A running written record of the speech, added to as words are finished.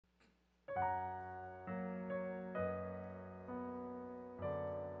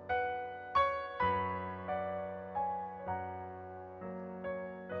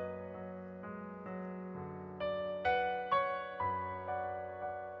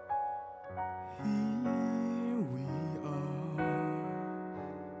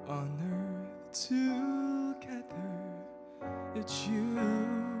that you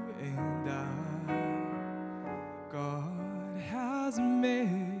and God has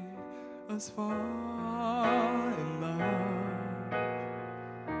made us fall in love.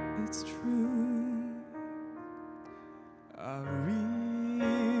 It's true. I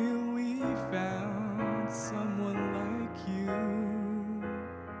really found someone like you.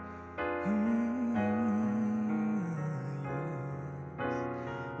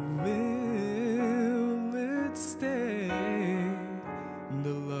 Will it stay?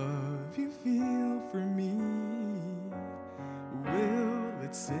 The love you feel for me, will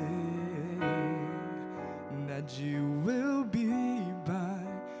it say that you will be by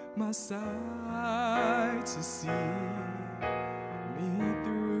my side to see me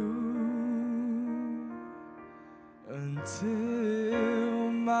through until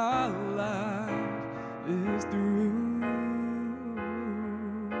my life is through?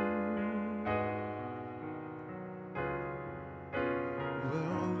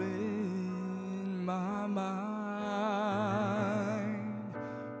 Well, in my mind,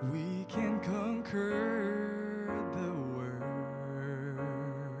 we can conquer the world.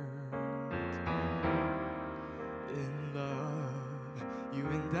 In love, you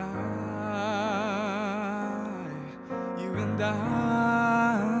and I, you and I.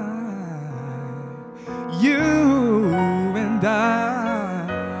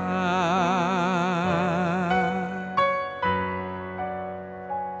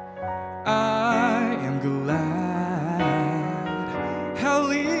 I am glad, at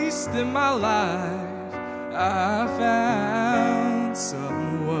least in my life, I found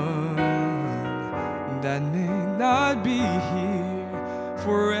someone that may not be here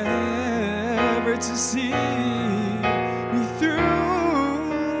forever to see me through,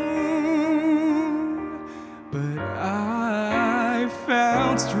 but I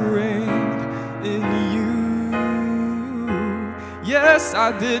found strength in you. Yes,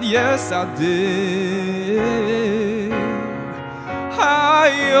 I did, yes, I did.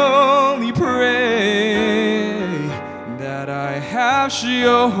 I only pray that I have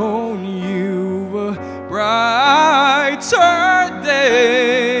shown you a brighter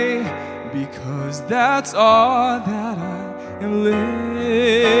day, because that's all that I am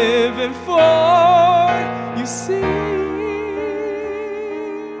living for. You see,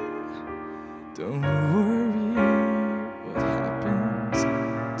 don't worry what happens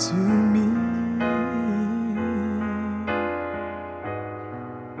to me,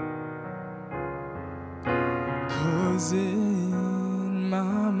 'cause in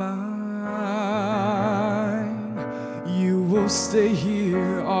my mind you will stay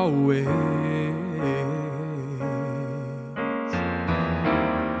here always.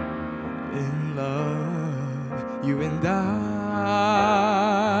 In love, you and I,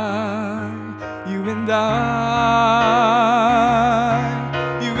 you and I,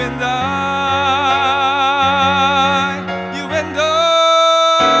 you and I, you and I,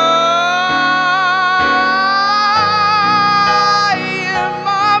 in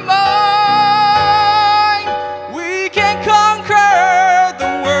my mind, we can conquer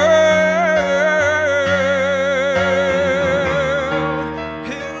the world.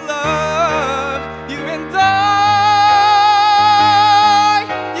 In love, you and I,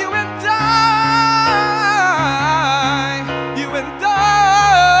 you and I, you and I.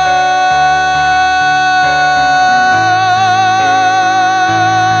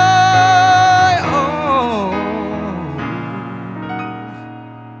 Oh,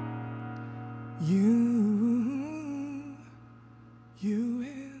 you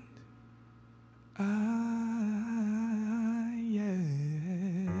and I,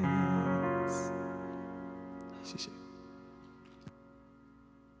 yes. 谢谢。